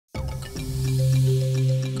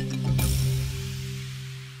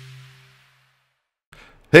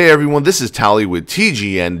Hey everyone, this is Towelliee with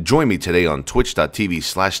TGN. Join me today on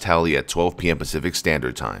twitch.tv/Towelliee at 12 p.m. Pacific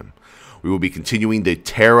Standard Time. We will be continuing the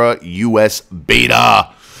Tera US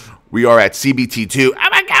beta. We are at CBT2. Oh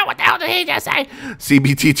my god, what the hell did he just say?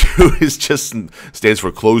 CBT2 is just stands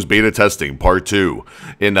for Closed Beta Testing Part 2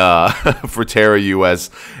 in for Tera US.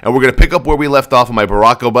 And we're going to pick up where we left off on my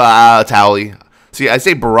Towelliee. See, I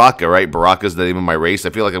say Baraka, right? Baraka's the name of my race. I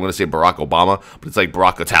feel like I'm going to say Barack Obama, but it's like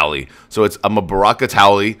Baraka Towelliee. So I'm a Baraka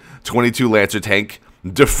Towelliee, 22 Lancer tank,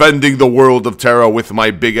 defending the world of Tera with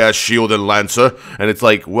my big-ass shield and Lancer. And it's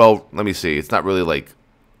like, well, let me see. It's not really like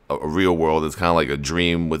a real world. It's kind of like a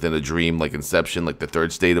dream within a dream, like Inception, like the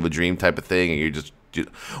third state of a dream type of thing. And you're just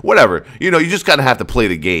whatever. You know, you just kind of have to play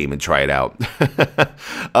the game and try it out.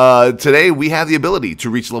 Today, we have the ability to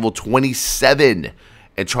reach level 27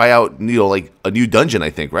 and try out, you know, like a new dungeon, I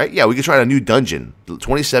think, right? Yeah, we can try out a new dungeon,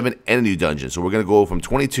 27 and a new dungeon. So we're going to go from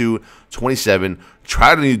 22, 27,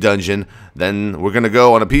 try out a new dungeon, then we're going to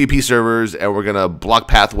go on a PvP servers, and we're going to block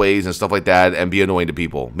pathways and stuff like that and be annoying to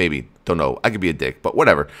people. Maybe. Don't know. I could be a dick, but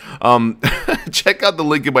whatever. Check out the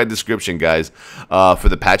link in my description, guys, for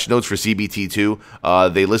the patch notes for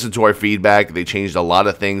CBT2. They listened to our feedback. They changed a lot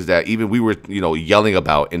of things that even we were, you know, yelling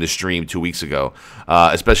about in the stream 2 weeks ago,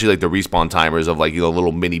 especially like the respawn timers of, like, you know,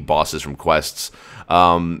 little mini bosses from quests.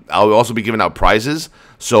 I'll also be giving out prizes.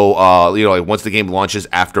 So, you know, like once the game launches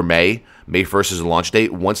after May 1st is the launch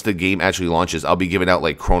date. Once the game actually launches, I'll be giving out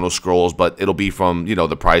like Chrono Scrolls, but it'll be from, you know,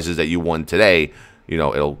 the prizes that you won today. You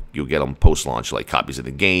know, you'll get them post-launch, like copies of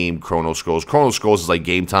the game, Chrono Scrolls. Chrono Scrolls is like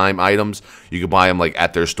game time items. You can buy them like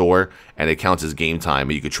at their store, and it counts as game time,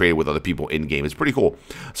 and you can trade with other people in-game. It's pretty cool.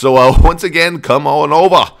 So once again, come on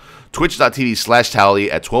over.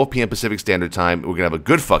 Twitch.tv/Towelliee at 12 p.m. Pacific Standard Time. We're going to have a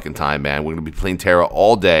good fucking time, man. We're going to be playing Tera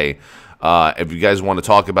all day. If you guys want to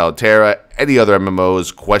talk about Tera, any other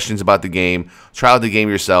MMOs, questions about the game, try out the game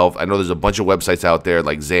yourself. I know there's a bunch of websites out there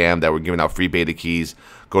like Zam that were giving out free beta keys.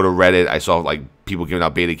 Go to Reddit. I saw like people giving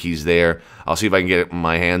out beta keys there. I'll see if I can get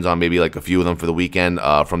my hands on maybe like a few of them for the weekend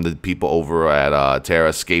from the people over at Tera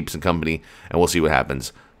Escapes and Company, and we'll see what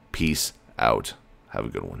happens. Peace out. Have a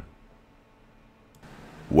good one.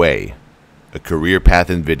 Way, a career path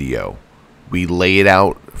in video. We lay it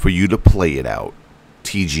out for you to play it out.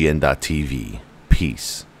 TGN.TV.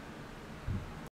 Peace.